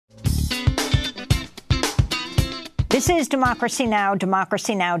This is Democracy Now!,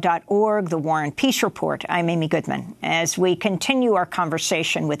 democracynow.org, The War and Peace Report. I'm Amy Goodman. As we continue our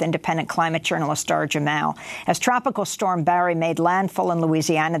conversation with independent climate journalist Dahr Jamail, as Tropical Storm Barry made landfall in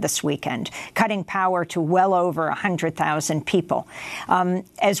Louisiana this weekend, cutting power to well over 100,000 people.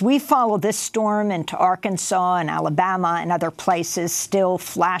 As we follow this storm into Arkansas and Alabama and other places, still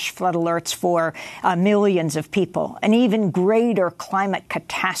flash flood alerts for millions of people. An even greater climate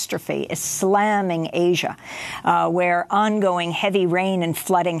catastrophe is slamming Asia, where ongoing heavy rain and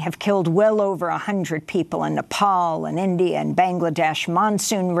flooding have killed well over 100 people in Nepal and India and Bangladesh.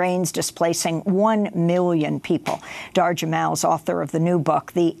 Monsoon rains displacing 1 million people. Dahr Jamail is author of the new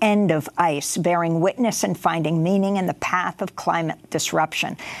book, The End of Ice, Bearing Witness and Finding Meaning in the Path of Climate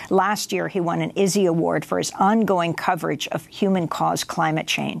Disruption. Last year, he won an Izzy Award for his ongoing coverage of human-caused climate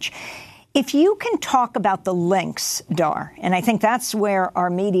change. If you can talk about the links, Dahr, and I think that's where our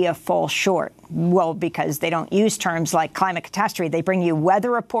media falls short, well, because they don't use terms like climate catastrophe. They bring you weather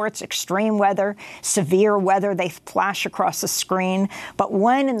reports, extreme weather, severe weather. They flash across the screen. But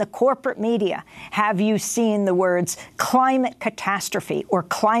when in the corporate media have you seen the words climate catastrophe or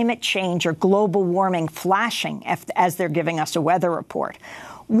climate change or global warming flashing as they're giving us a weather report?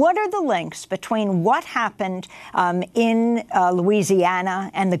 What are the links between what happened in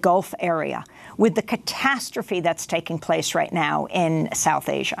Louisiana and the Gulf area with the catastrophe that's taking place right now in South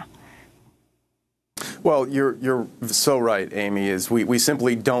Asia? Well, you're so right, Amy, is we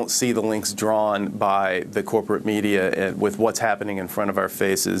simply don't see the links drawn by the corporate media with what's happening in front of our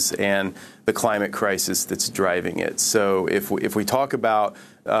faces and the climate crisis that's driving it. So if we talk about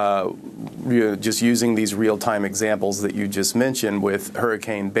just using these real-time examples that you just mentioned with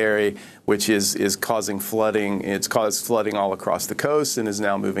Hurricane Barry, which is causing flooding. It's caused flooding all across the coast and is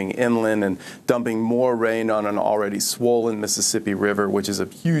now moving inland and dumping more rain on an already swollen Mississippi River, which is a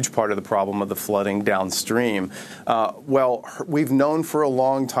huge part of the problem of the flooding downstream. Well, we've known for a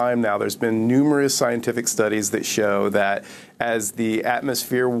long time now, there's been numerous scientific studies that show that as the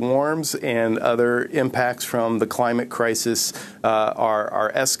atmosphere warms and other impacts from the climate crisis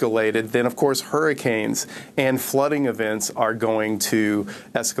are escalated, then of course hurricanes and flooding events are going to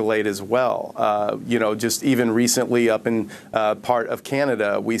escalate as well. Just even recently up in part of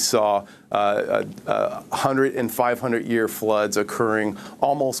Canada, we saw 100 and 500-year floods occurring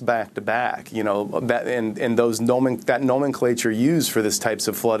almost back to back. That nomenclature used for this types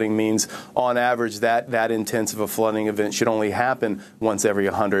of flooding means, on average, that intense of a flooding event should only happen once every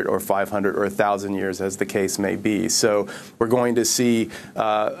 100 or 500 or 1,000 years, as the case may be. So we're going to see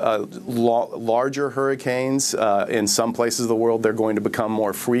larger hurricanes in some places of the world. They're going to become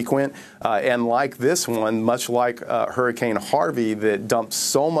more frequent, and like this one, much like Hurricane Harvey that dumped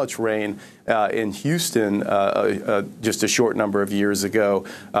so much rain in Houston just a short number of years ago.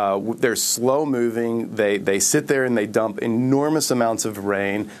 They're slow moving. They sit there and they dump enormous amounts of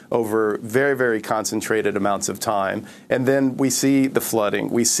rain over very, very concentrated amounts of time. And then we see the flooding.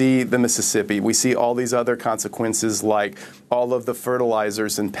 We see the Mississippi. We see all these other consequences like all of the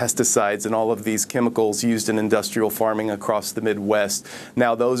fertilizers and pesticides and all of these chemicals used in industrial farming across the Midwest.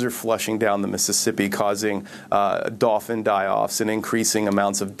 Now those are flushing down the Mississippi, causing dolphin die-offs and increasing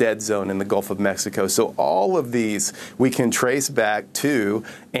amounts of dead zone in the Gulf of Mexico. So all of these we can trace back to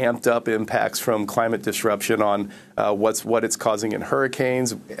amped up impacts from climate disruption on what it's causing in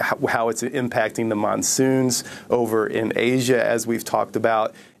hurricanes, how it's impacting the monsoons over in Asia, as we've talked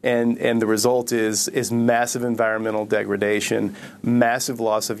about. And the result is massive environmental degradation, massive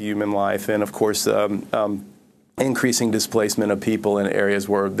loss of human life, and of course increasing displacement of people in areas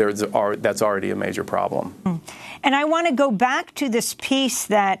where that's already a major problem. And I want to go back to this piece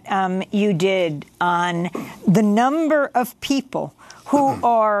that you did on the number of people who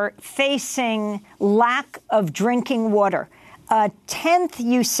are facing lack of drinking water. A tenth,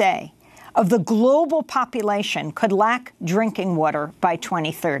 you say, of the global population could lack drinking water by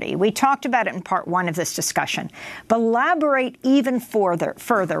 2030. We talked about it in part one of this discussion. But elaborate even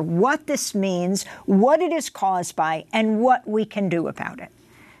further what this means, what it is caused by, and what we can do about it.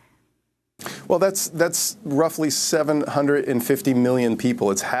 Well, that's roughly 750 million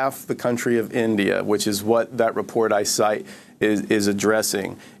people. It's half the country of India, which is what that report I cite is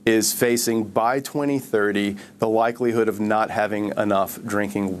addressing, is facing by 2030 the likelihood of not having enough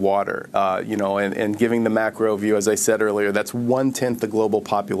drinking water. And giving the macro view, as I said earlier, that's 1/10 the global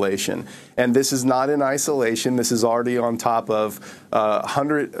population. And this is not in isolation. This is already on top of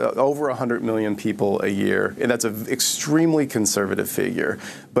over 100 million people a year. And that's an extremely conservative figure,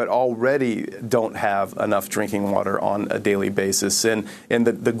 but already don't have enough drinking water on a daily basis. And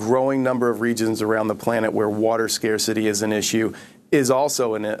the growing number of regions around the planet where water scarcity is an issue is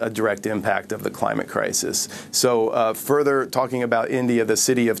also a direct impact of the climate crisis. So further talking about India, the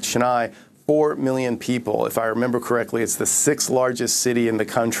city of Chennai, 4 million people, if I remember correctly, it's the 6th largest city in the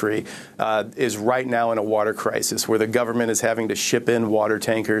country, is right now in a water crisis where the government is having to ship in water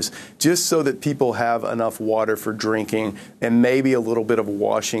tankers just so that people have enough water for drinking and maybe a little bit of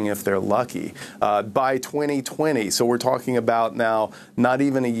washing if they're lucky. By 2020, so we're talking about now not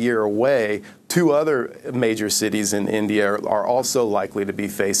even a year away, 2 other major cities in India are also likely to be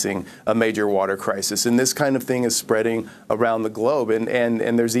facing a major water crisis. And this kind of thing is spreading around the globe. And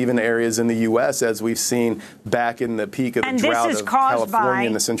there's even areas in the U.S., as we've seen back in the peak of the drought of California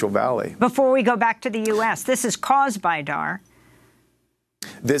and the Central Valley. Before we go back to the U.S., this is caused by, Dahr.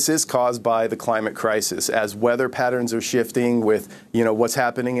 This is caused by the climate crisis. As weather patterns are shifting with, what's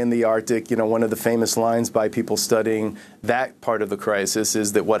happening in the Arctic, one of the famous lines by people studying that part of the crisis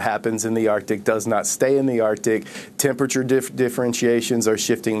is that what happens in the Arctic does not stay in the Arctic. Temperature differentiations are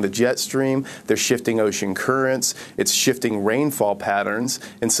shifting the jet stream. They're shifting ocean currents. It's shifting rainfall patterns.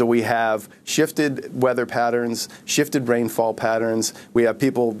 And so we have shifted weather patterns, shifted rainfall patterns. We have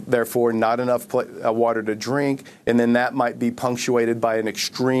people, therefore, not enough water to drink. And then that might be punctuated by an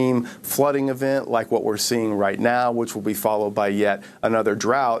extreme flooding event like what we're seeing right now, which will be followed by yet another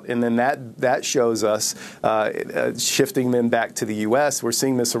drought. And then that shows us, shifting then back to the U.S., we're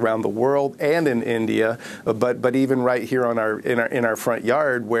seeing this around the world and in India, but even right here in our front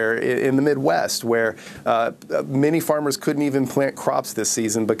yard, where in the Midwest, where many farmers couldn't even plant crops this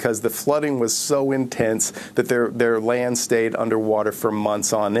season because the flooding was so intense that their land stayed underwater for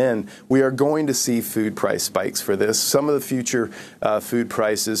months on end. We are going to see food price spikes for this. Some of the future food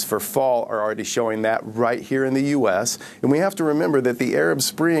prices for fall are already showing that right here in the U.S. And we have to remember that the Arab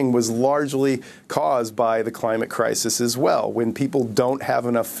Spring was largely caused by the climate crisis as well. When people don't have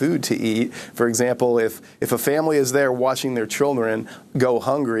enough food to eat, for example, if a family is there watching their children go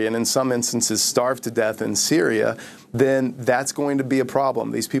hungry and in some instances starve to death in Syria, then that's going to be a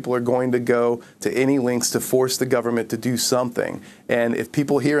problem. These people are going to go to any lengths to force the government to do something. And if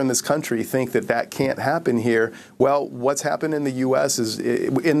people here in this country think that that can't happen here, well, what's happened in the U.S.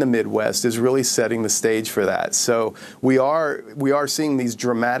 in the Midwest is really setting the stage for that. So we are seeing these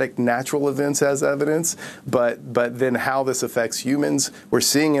dramatic natural events as evidence, but then how this affects humans, we're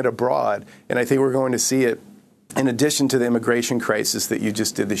seeing it abroad, and I think we're going to see it. In addition to the immigration crisis that you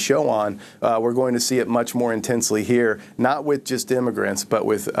just did the show on, we're going to see it much more intensely here, not with just immigrants, but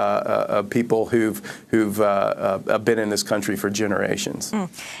with people who've been in this country for generations.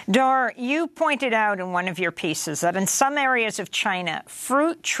 Dahr, you pointed out in one of your pieces that in some areas of China,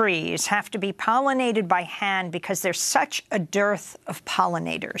 fruit trees have to be pollinated by hand because there's such a dearth of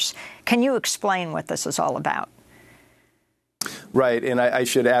pollinators. Can you explain what this is all about? Right, and I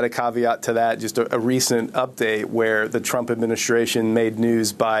should add a caveat to that, just a recent update where the Trump administration made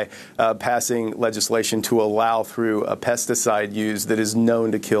news by passing legislation to allow through a pesticide use that is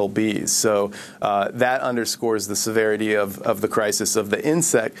known to kill bees. So that underscores the severity of the crisis of the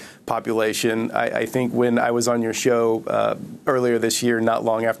insect population. I think when I was on your show earlier this year, not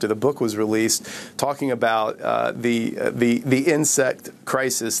long after the book was released, talking about the insect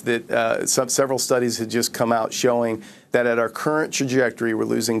crisis that several studies had just come out showing that at our current trajectory, we're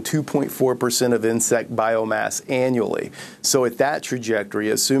losing 2.4% of insect biomass annually. So at that trajectory,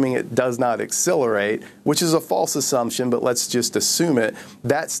 assuming it does not accelerate, which is a false assumption, but let's just assume it,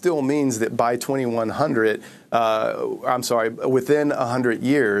 that still means that by 2100, within 100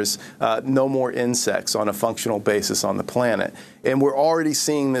 years, no more insects on a functional basis on the planet. And we're already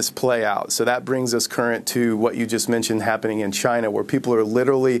seeing this play out. So that brings us current to what you just mentioned happening in China, where people are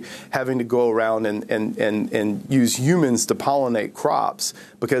literally having to go around and use humans to pollinate crops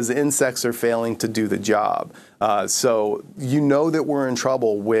because the insects are failing to do the job. So you know that we're in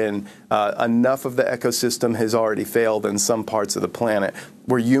trouble when enough of the ecosystem has already failed in some parts of the planet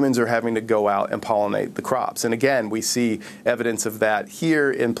where humans are having to go out and pollinate the crops. And again, we see evidence of that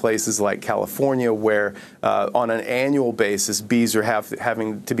here in places like California where on an annual basis, bees are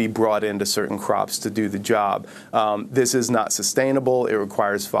having to be brought into certain crops to do the job. This is not sustainable. It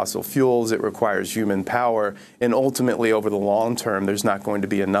requires fossil fuels. It requires human power. And ultimately, over the long term, there's not going to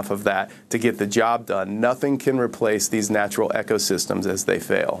be enough of that to get the job done. Nothing can replace these natural ecosystems as they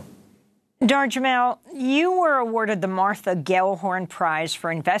fail. Dahr Jamail, you were awarded the Martha Gellhorn Prize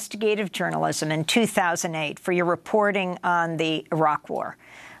for Investigative Journalism in 2008 for your reporting on the Iraq War.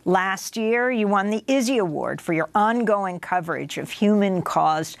 Last year, you won the Izzy Award for your ongoing coverage of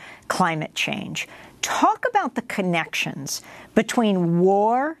human-caused climate change. Talk about the connections between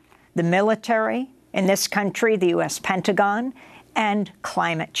war, the military, in this country, the U.S. Pentagon, and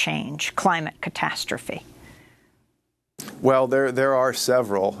climate change, climate catastrophe. Well, there are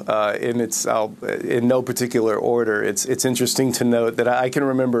several, in no particular order. It's interesting to note that I can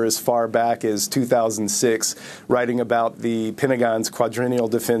remember as far back as 2006 writing about the Pentagon's Quadrennial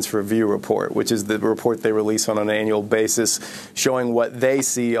Defense Review Report, which is the report they release on an annual basis, showing what they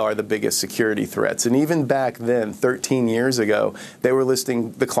see are the biggest security threats. And even back then, 13 years ago, they were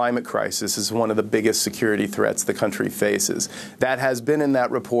listing the climate crisis as one of the biggest security threats the country faces. That has been in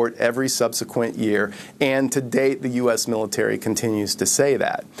that report every subsequent year, and to date, the U.S. military continues to say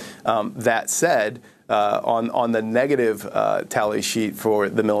that. That said, on the negative tally sheet for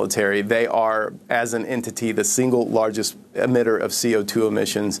the military, they are, as an entity, the single largest emitter of CO2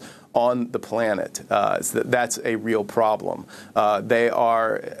 emissions on the planet. So that's a real problem. They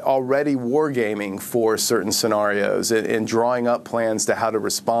are already wargaming for certain scenarios and drawing up plans to how to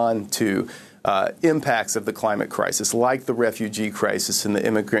respond to impacts of the climate crisis, like the refugee crisis and the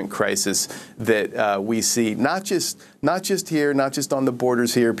immigrant crisis that we see, not just here, not just on the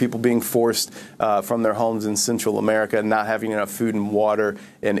borders here, people being forced from their homes in Central America, not having enough food and water,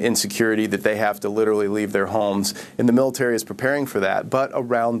 and insecurity that they have to literally leave their homes. And the military is preparing for that, but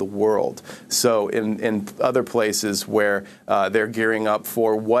around the world. So in other places where they're gearing up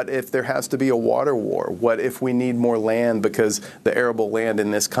for what if there has to be a water war? What if we need more land because the arable land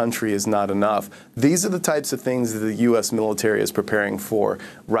in this country is not enough? These are the types of things that the U.S. military is preparing for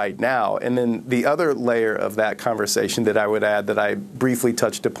right now. And then the other layer of that conversation that I would add that I briefly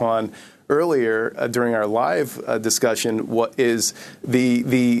touched upon earlier during our live discussion is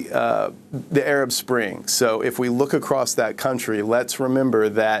the Arab Spring. So if we look across that country, let's remember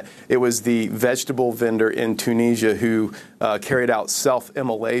that it was the vegetable vendor in Tunisia who carried out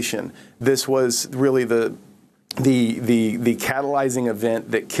self-immolation. This was really the catalyzing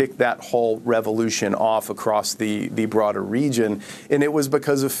event that kicked that whole revolution off across the broader region. And it was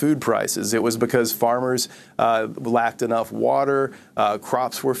because of food prices. It was because farmers lacked enough water,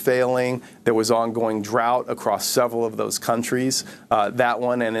 crops were failing, there was ongoing drought across several of those countries, that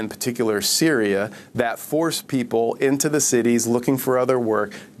one and in particular Syria, that forced people into the cities looking for other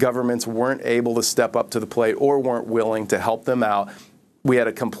work. Governments weren't able to step up to the plate or weren't willing to help them out. We had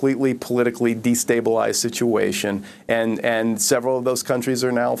a completely politically destabilized situation, and several of those countries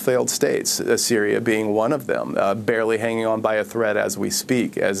are now failed states, Syria being one of them, barely hanging on by a thread as we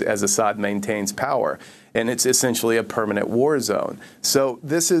speak, as Assad maintains power. And it's essentially a permanent war zone. So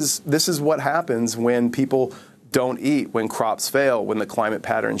this is what happens when people don't eat, when crops fail, when the climate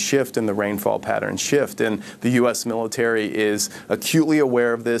patterns shift and the rainfall patterns shift. And the U.S. military is acutely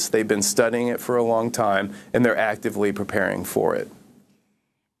aware of this. They've been studying it for a long time, and they're actively preparing for it.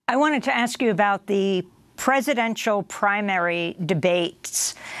 I wanted to ask you about the presidential primary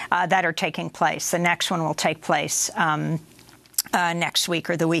debates that are taking place. The next one will take place next week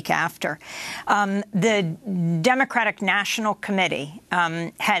or the week after. The Democratic National Committee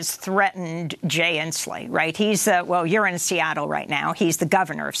has threatened Jay Inslee, right? He's, well, you're in Seattle right now. He's the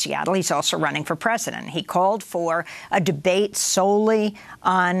governor of Seattle. He's also running for president. He called for a debate solely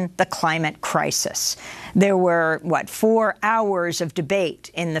on the climate crisis. There were, 4 hours of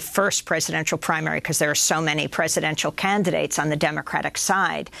debate in the first presidential primary because there are so many presidential candidates on the Democratic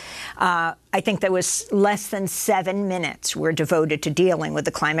side. I think there was less than 7 minutes were devoted to dealing with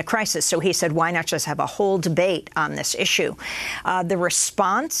the climate crisis. So he said, why not just have a whole debate on this issue? The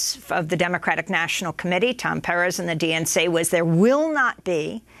response of the Democratic National Committee, Tom Perez and the DNC, was there will not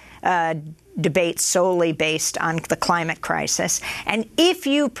be debate solely based on the climate crisis. And if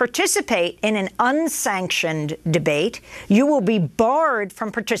you participate in an unsanctioned debate, you will be barred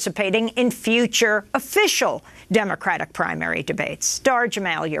from participating in future official Democratic primary debates. Dahr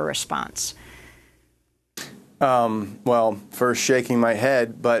Jamail, your response. Well, first shaking my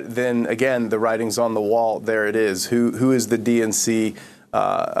head, but then again, the writing's on the wall. There it is. Who is the DNC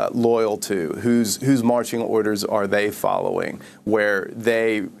loyal to? Whose marching orders are they following? Where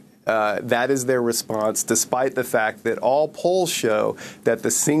they that is their response, despite the fact that all polls show that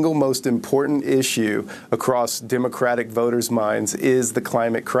the single most important issue across Democratic voters' minds is the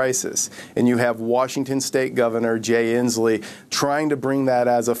climate crisis. And you have Washington State Governor Jay Inslee trying to bring that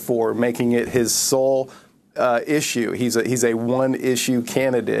as a fore, making it his sole issue. He's a one-issue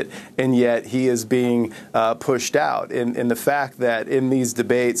candidate, and yet he is being pushed out. And the fact that in these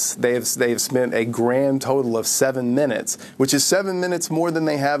debates they have spent a grand total of 7 minutes, which is 7 minutes more than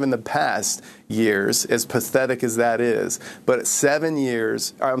they have in the past years, as pathetic as that is, but 7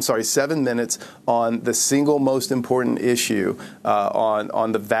 minutes on the single most important issue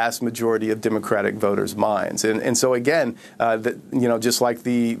on the vast majority of Democratic voters' minds. And so again, just like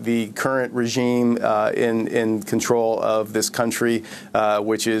the current regime in in control of this country,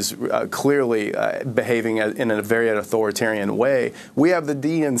 which is clearly behaving in a very authoritarian way. We have the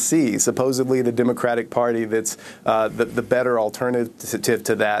DNC, supposedly the Democratic Party, that's the better alternative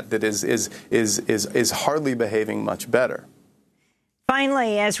to that is hardly behaving much better.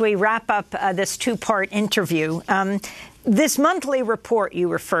 Finally, as we wrap up this two-part interview, this monthly report you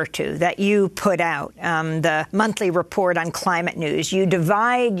refer to that you put out, the monthly report on climate news, you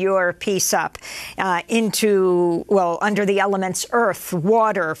divide your piece up into, well, under the elements earth,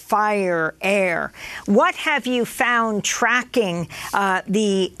 water, fire, air. What have you found tracking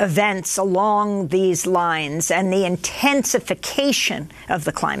the events along these lines and the intensification of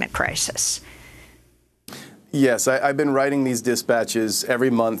the climate crisis? Yes, I've been writing these dispatches every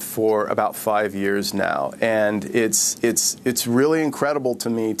month for about 5 years now, and it's really incredible to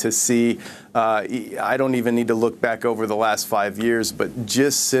me to see. I don't even need to look back over the last 5 years, but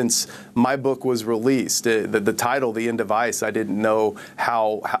just since my book was released, the title, The End of Ice, I didn't know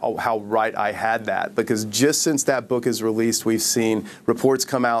how right I had that, because just since that book is released, we've seen reports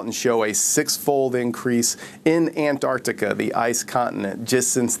come out and show a 6-fold increase in Antarctica, the ice continent,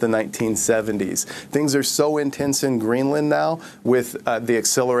 just since the 1970s. Things are so intense in Greenland now with the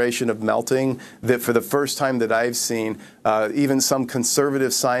acceleration of melting that for the first time that I've seen, even some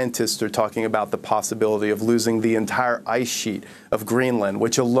conservative scientists are talking about the possibility of losing the entire ice sheet of Greenland,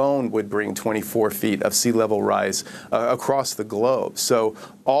 which alone would bring 24 feet of sea level rise across the globe. So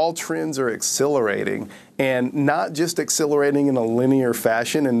all trends are accelerating, and not just accelerating in a linear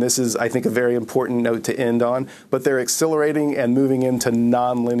fashion, and this is, I think, a very important note to end on, but they're accelerating and moving into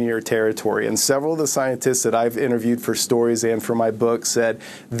nonlinear territory. And several of the scientists that I've interviewed for stories and for my book said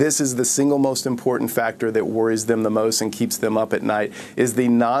this is the single most important factor that worries them the most and keeps them up at night, is the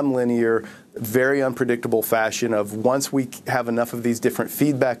nonlinear, very unpredictable fashion of once we have enough of these different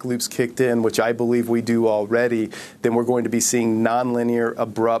feedback loops kicked in, which I believe we do already, then we're going to be seeing nonlinear,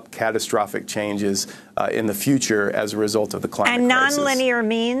 abrupt, catastrophic changes in the future as a result of the climate crisis. And nonlinear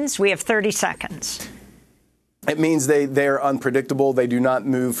means we have 30 seconds. It means they're unpredictable. They do not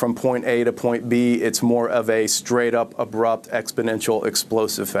move from point A to point B. It's more of a straight-up, abrupt, exponential,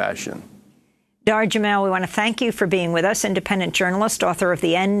 explosive fashion. Dahr Jamail, we want to thank you for being with us, independent journalist, author of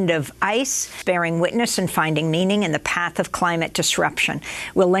The End of Ice, Bearing Witness and Finding Meaning in the Path of Climate Disruption.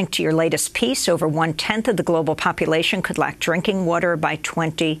 We'll link to your latest piece. Over 1/10 of the global population could lack drinking water by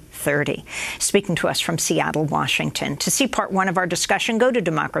 2030. Speaking to us from Seattle, Washington. To see part 1 of our discussion, go to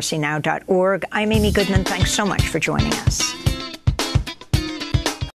democracynow.org. I'm Amy Goodman. Thanks so much for joining us.